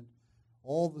document,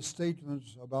 all the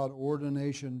statements about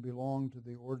ordination belong to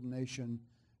the ordination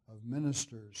of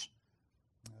ministers.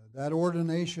 That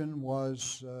ordination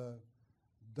was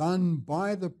done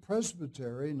by the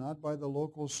presbytery, not by the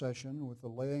local session, with the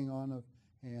laying on of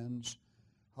hands.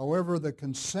 However, the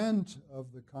consent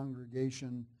of the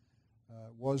congregation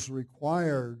was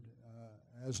required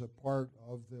as a part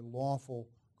of the lawful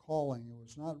calling. It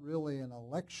was not really an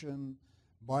election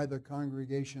by the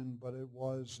congregation, but it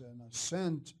was an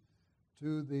assent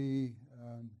to the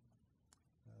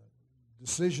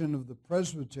decision of the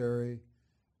presbytery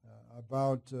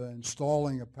about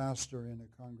installing a pastor in a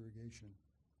congregation.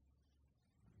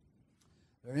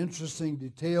 There are interesting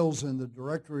details in the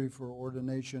directory for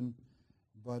ordination,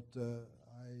 but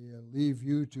I leave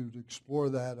you to explore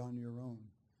that on your own.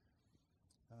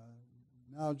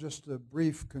 Now just a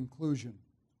brief conclusion.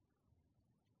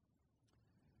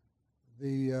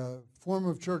 The form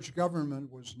of church government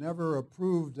was never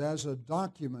approved as a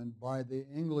document by the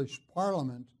English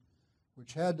Parliament,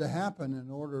 which had to happen in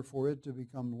order for it to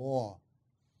become law.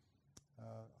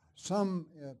 Some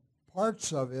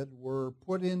parts of it were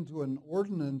put into an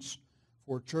ordinance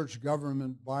for church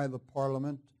government by the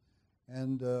Parliament,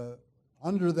 and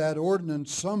under that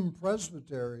ordinance, some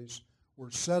presbyteries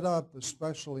were set up,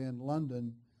 especially in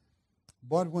London.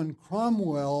 But when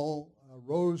Cromwell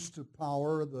rose to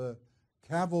power, the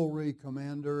cavalry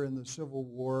commander in the Civil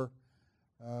War,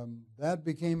 that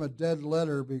became a dead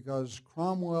letter because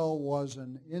Cromwell was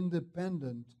an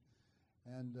independent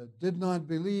and did not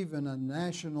believe in a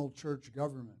national church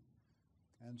government.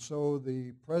 And so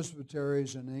the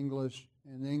presbyteries in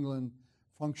England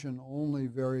functioned only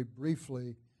very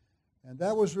briefly. And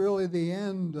that was really the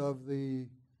end of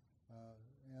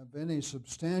any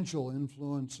substantial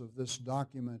influence of this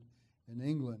document in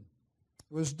England.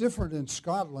 It was different in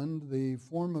Scotland. The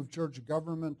form of church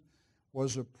government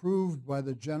was approved by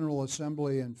the General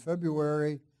Assembly in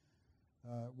February,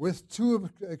 with two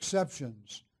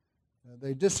exceptions.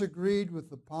 They disagreed with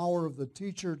the power of the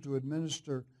teacher to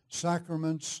administer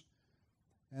sacraments,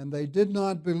 and they did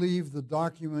not believe the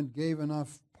document gave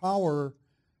enough power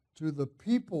to the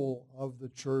people of the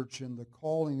church in the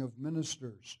calling of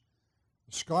ministers.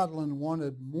 Scotland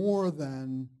wanted more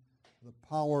than the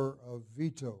power of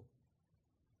veto.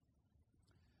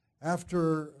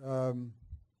 After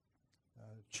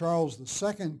Charles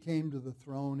II came to the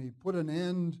throne, he put an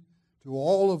end to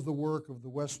all of the work of the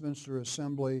Westminster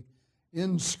Assembly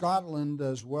in Scotland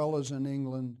as well as in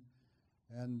England.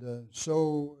 And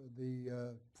so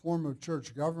the form of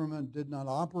church government did not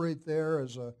operate there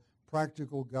as a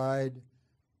practical guide.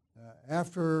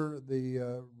 After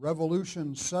the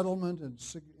Revolution settlement in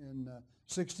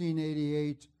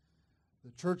 1688,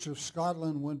 the Church of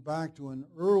Scotland went back to an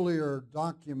earlier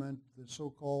document, the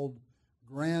so-called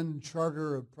Grand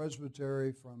Charter of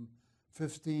Presbytery from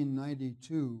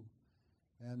 1592.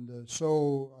 And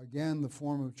so, again, the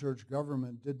form of church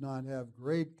government did not have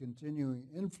great continuing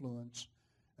influence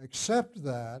except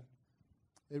that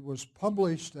it was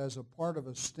published as a part of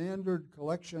a standard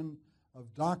collection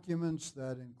of documents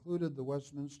that included the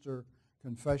Westminster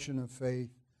Confession of Faith,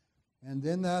 and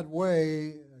in that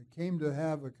way came to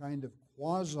have a kind of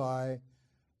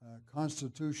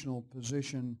quasi-constitutional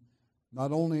position,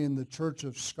 not only in the Church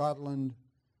of Scotland,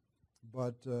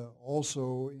 but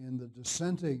also in the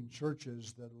dissenting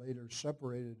churches that later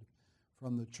separated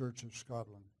from the Church of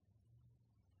Scotland.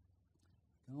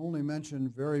 I can only mention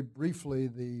very briefly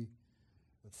the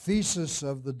thesis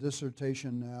of the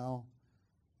dissertation now.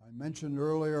 I mentioned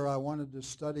earlier I wanted to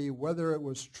study whether it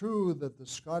was true that the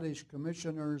Scottish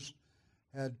commissioners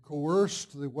had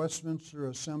coerced the Westminster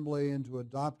Assembly into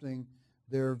adopting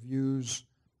their views.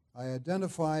 I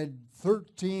identified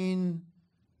 13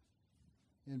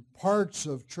 in parts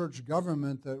of church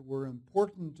government that were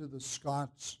important to the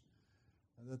Scots,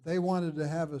 that they wanted to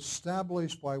have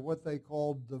established by what they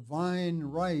called divine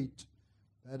right.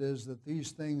 That is, that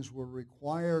these things were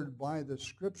required by the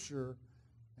Scripture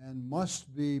and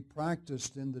must be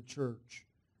practiced in the church.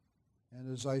 And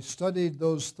as I studied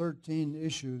those 13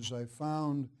 issues, I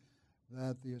found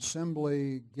that the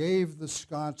Assembly gave the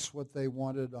Scots what they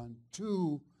wanted on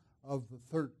 2 of the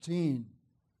 13.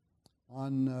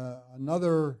 On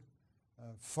another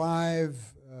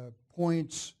 5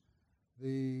 points,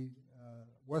 the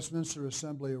Westminster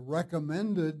Assembly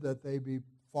recommended that they be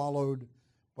followed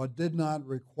but did not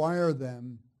require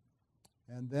them.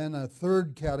 And then a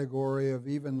third category of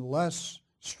even less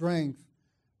strength,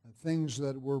 things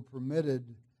that were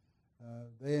permitted.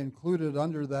 They included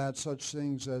under that such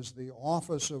things as the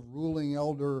office of ruling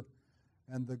elder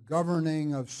and the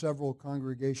governing of several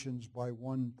congregations by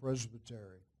one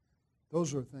presbytery.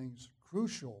 Those are things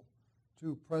crucial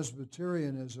to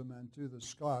Presbyterianism and to the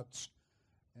Scots,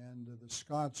 and the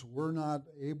Scots were not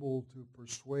able to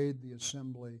persuade the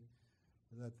Assembly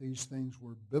that these things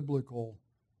were biblical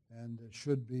and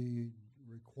should be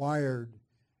required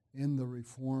in the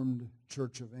Reformed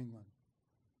Church of England.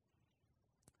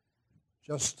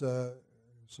 Just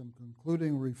some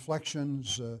concluding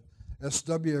reflections.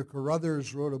 S.W.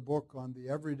 Carruthers wrote a book on the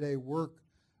everyday work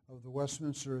of the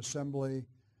Westminster Assembly.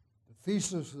 The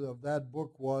thesis of that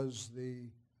book was the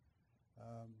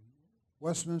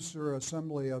Westminster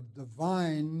Assembly of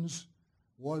Divines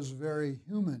was very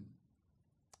human.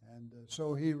 And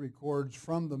so he records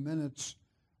from the minutes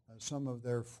some of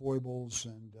their foibles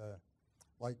and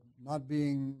like not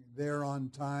being there on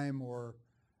time or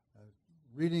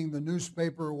reading the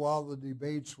newspaper while the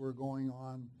debates were going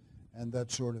on and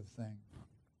that sort of thing.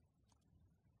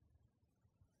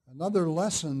 Another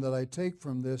lesson that I take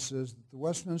from this is that the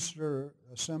Westminster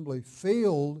Assembly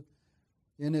failed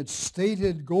in its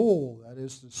stated goal, that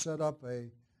is to set up a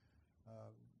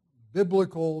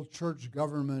biblical church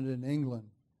government in England.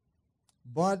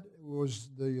 But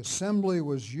the assembly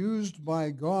was used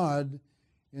by God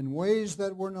in ways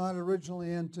that were not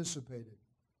originally anticipated.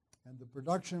 And the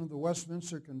production of the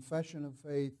Westminster Confession of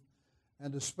Faith,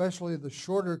 and especially the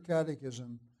Shorter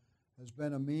Catechism, has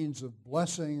been a means of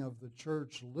blessing of the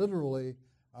church literally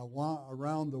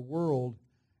around the world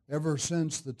ever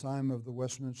since the time of the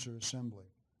Westminster Assembly.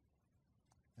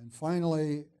 And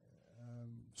finally,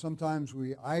 sometimes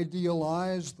we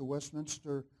idealize the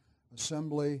Westminster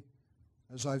Assembly.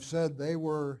 As I've said, they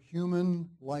were human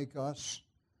like us.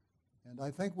 And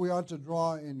I think we ought to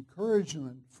draw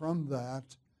encouragement from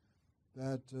that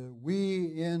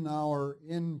we in our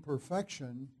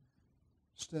imperfection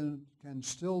can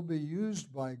still be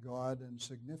used by God in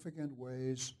significant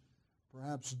ways,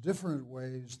 perhaps different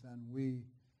ways than we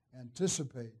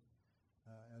anticipate,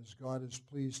 as God is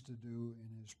pleased to do in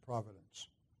his providence.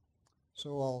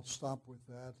 So I'll stop with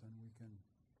that and we can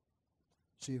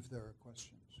see if there are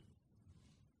questions.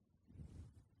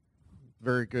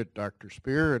 Very good, Dr.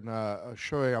 Spear. And I'll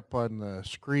show you up on the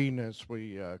screen as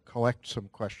we collect some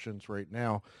questions right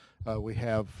now. We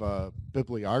have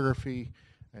bibliography,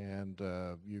 and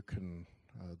you can,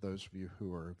 those of you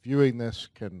who are viewing this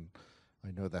can, I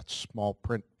know that's small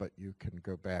print, but you can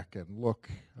go back and look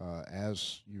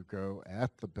as you go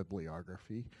at the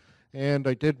bibliography. And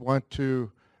I did want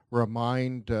to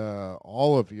remind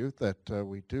all of you that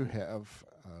we do have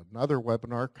another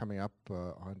webinar coming up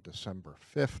on December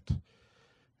 5th.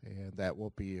 And that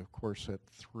will be, of course, at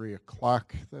 3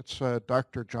 o'clock. That's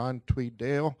Dr. John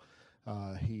Tweed-Dale.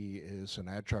 He is an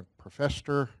adjunct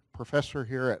professor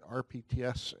here at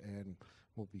RPTS and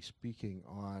will be speaking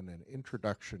on an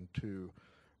introduction to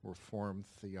Reformed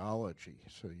theology.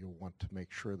 So you'll want to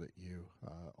make sure that you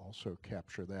also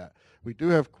capture that. We do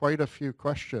have quite a few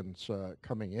questions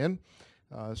coming in.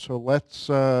 So let's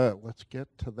get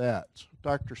to that. So,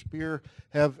 Dr. Spear,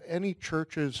 have any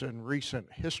churches in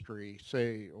recent history,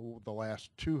 say the last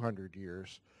 200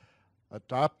 years,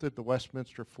 adopted the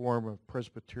Westminster form of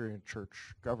Presbyterian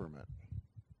church government?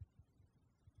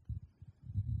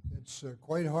 It's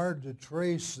quite hard to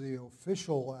trace the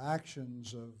official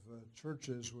actions of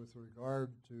churches with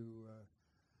regard to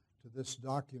this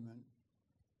document.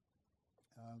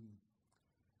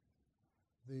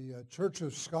 The Church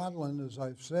of Scotland, as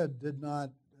I've said, did not,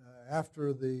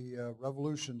 after the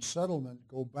Revolution settlement,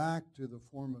 go back to the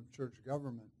form of church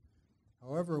government.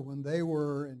 However, when they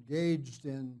were engaged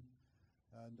in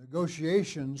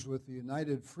negotiations with the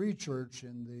United Free Church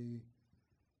in the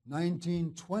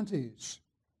 1920s,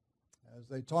 as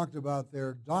they talked about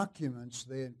their documents,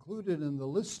 they included in the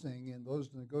listing in those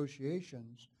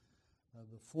negotiations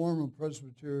the form of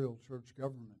Presbyterial church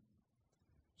government.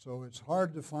 So it's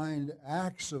hard to find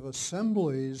acts of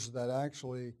assemblies that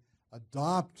actually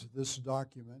adopt this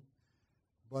document,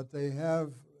 but they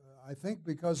have, I think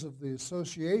because of the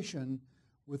association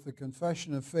with the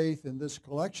Confession of Faith in this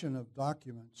collection of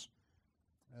documents,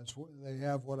 as they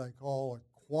have what I call a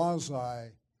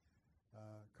quasi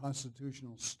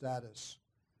constitutional status.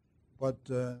 But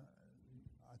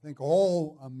I think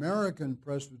all American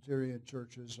Presbyterian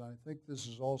churches, and I think this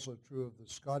is also true of the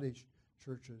Scottish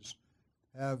churches,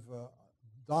 have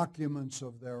documents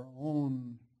of their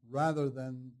own rather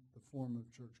than the form of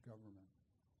church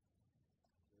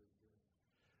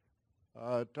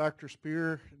government. Dr.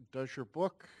 Spear, does your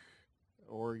book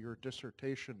or your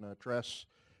dissertation address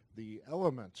the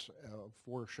elements of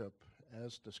worship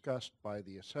as discussed by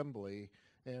the Assembly?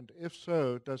 And if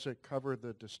so, does it cover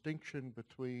the distinction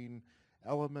between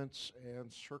elements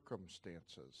and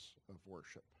circumstances of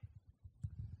worship?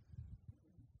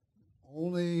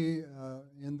 Only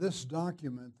in this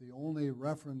document, the only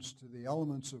reference to the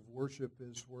elements of worship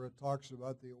is where it talks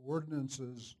about the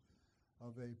ordinances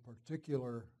of a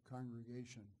particular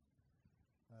congregation.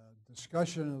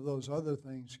 Discussion of those other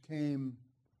things came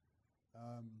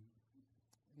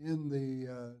in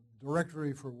the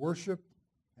Directory for Worship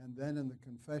and then in the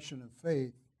Confession of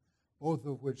Faith, both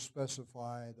of which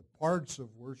specify the parts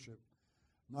of worship.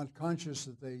 I'm not conscious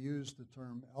that they use the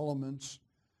term elements.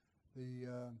 The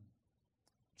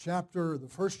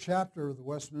first chapter of the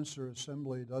Westminster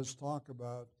Assembly does talk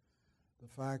about the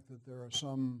fact that there are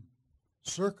some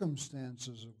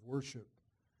circumstances of worship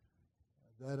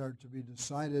that are to be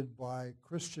decided by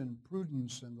Christian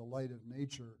prudence in the light of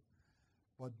nature,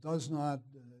 but does not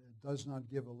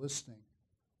give a listing.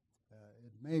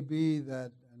 It may be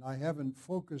that, and I haven't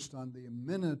focused on the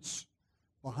minutes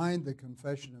behind the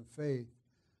Confession of Faith,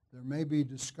 there may be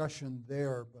discussion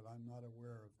there, but I'm not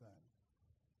aware of that.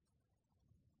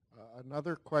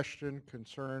 Another question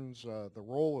concerns the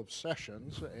role of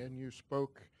sessions, and you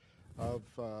spoke of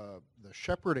the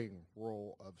shepherding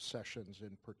role of sessions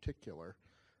in particular.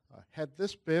 Had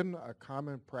this been a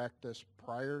common practice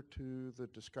prior to the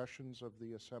discussions of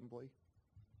the Assembly?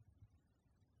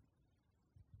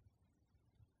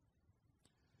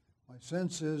 My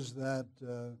sense is that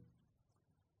the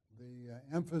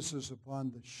emphasis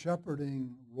upon the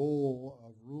shepherding role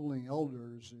of ruling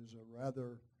elders is a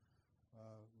rather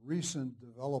recent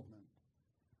development.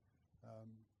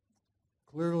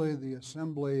 Clearly, the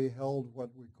Assembly held what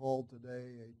we call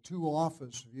today a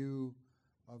two-office view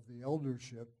of the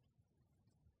eldership,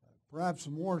 perhaps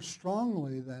more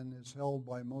strongly than is held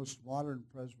by most modern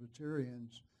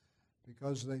Presbyterians,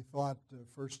 because they thought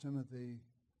 1 Timothy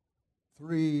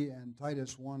 3 and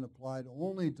Titus 1 applied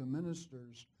only to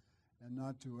ministers and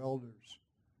not to elders.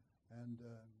 And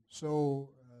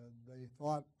so they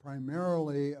thought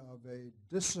primarily of a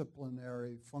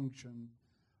disciplinary function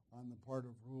on the part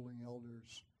of ruling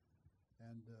elders.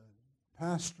 And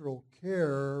pastoral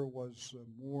care was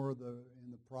more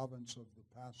in the province of the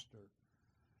pastor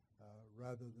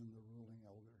rather than the ruling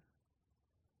elder.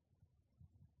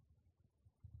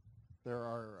 There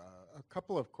are a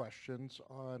couple of questions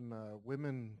on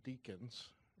women deacons,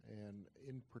 and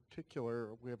in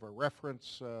particular, we have a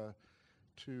reference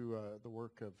to the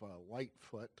work of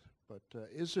Lightfoot, but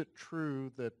is it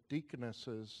true that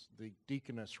the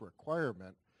deaconess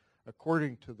requirement,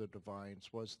 according to the divines,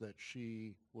 was that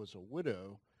she was a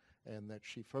widow and that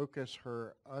she focus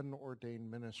her unordained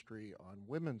ministry on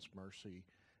women's mercy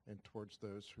and towards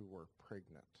those who were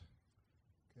pregnant?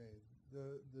 Okay.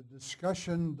 The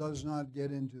discussion does not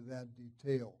get into that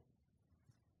detail.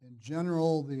 In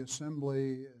general, the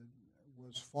Assembly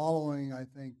was following, I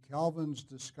think, Calvin's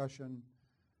discussion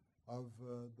of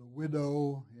the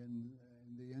widow in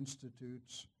the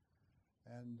institutes.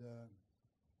 And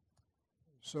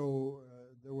so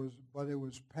but it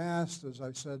was passed, as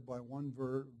I said, by one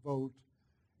vote.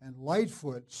 And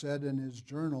Lightfoot said in his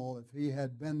journal, if he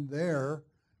had been there,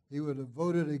 he would have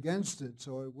voted against it,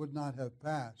 so it would not have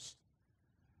passed.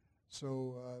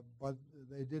 So, but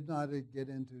they did not get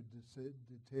into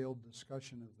detailed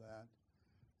discussion of that.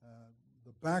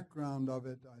 The background of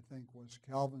it, I think, was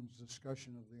Calvin's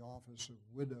discussion of the office of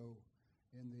widow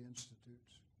in the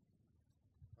Institutes.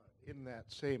 In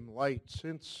that same light,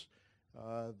 since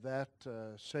that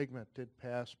segment did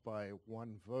pass by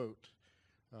one vote,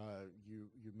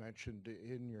 you mentioned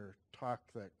in your talk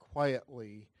that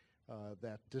quietly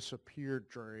that disappeared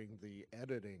during the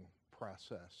editing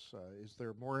process. Is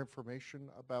there more information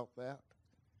about that?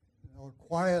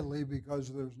 Quietly,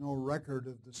 because there's no record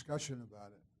of discussion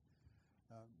about it.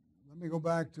 Let me go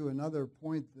back to another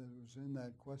point that was in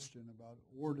that question about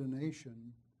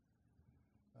ordination.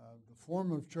 The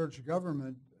form of church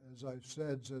government, as I've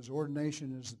said, says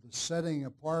ordination is the setting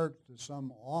apart to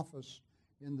some office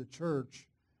in the church,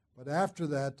 but after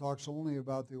that talks only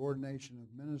about the ordination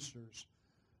of ministers.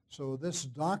 So this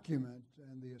document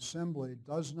and the assembly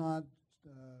does not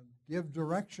give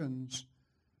directions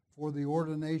for the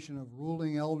ordination of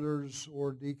ruling elders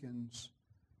or deacons.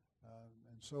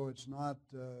 And so it's not,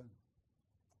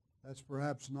 that's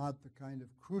perhaps not the kind of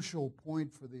crucial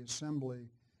point for the assembly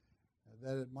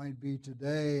that it might be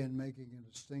today in making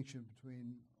a distinction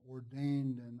between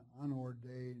ordained and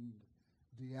unordained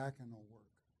diaconal work.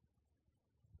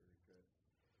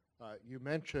 Very good. You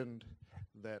mentioned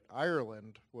that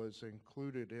Ireland was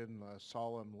included in the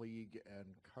Solemn League and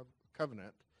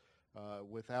Covenant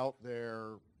without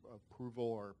their approval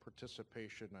or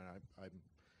participation, and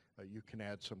you can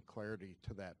add some clarity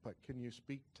to that, but can you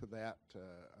speak to that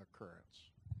occurrence?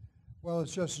 Well,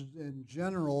 it's just in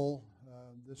general,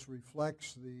 this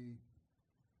reflects the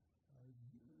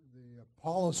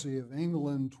policy of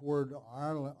England toward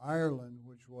Ireland,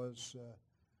 which was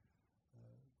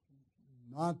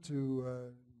not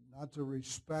to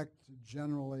respect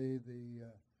generally the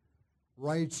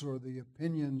rights or the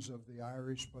opinions of the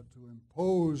Irish, but to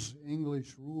impose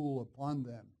English rule upon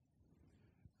them.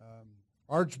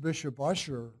 Archbishop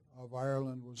Usher of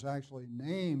Ireland was actually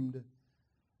named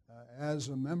as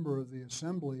a member of the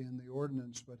assembly in the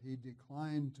ordinance, but he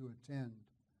declined to attend.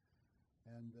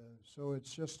 And so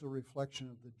it's just a reflection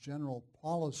of the general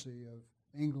policy of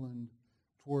England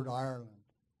toward Ireland.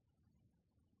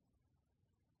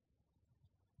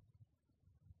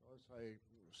 As I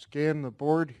scan the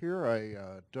board here,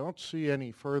 I don't see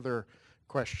any further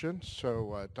questions.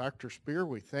 So Dr. Spear,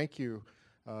 we thank you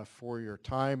for your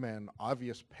time and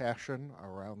obvious passion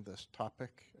around this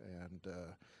topic, and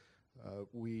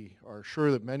we are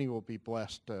sure that many will be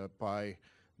blessed by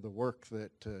the work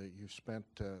that you spent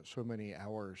so many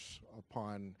hours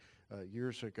upon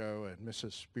years ago. And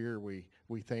Mrs. Spear,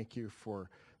 we thank you for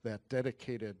that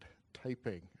dedicated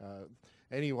typing.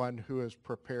 Anyone who has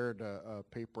prepared a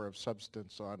paper of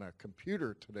substance on a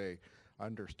computer today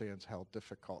understands how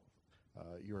difficult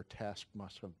your task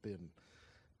must have been.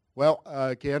 Well,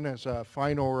 again, as a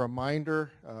final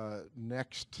reminder,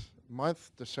 next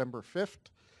month, December 5th,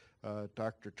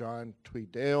 Dr. John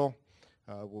Tweedale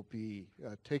will be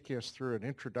taking us through an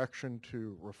introduction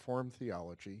to Reformed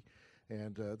theology.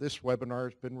 And this webinar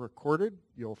has been recorded.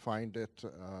 You'll find it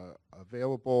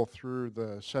available through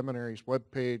the seminary's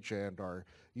webpage and our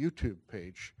YouTube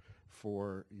page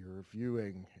for your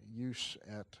viewing use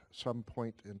at some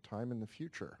point in time in the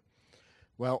future.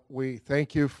 Well, we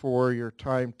thank you for your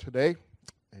time today,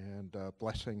 and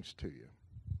blessings to you.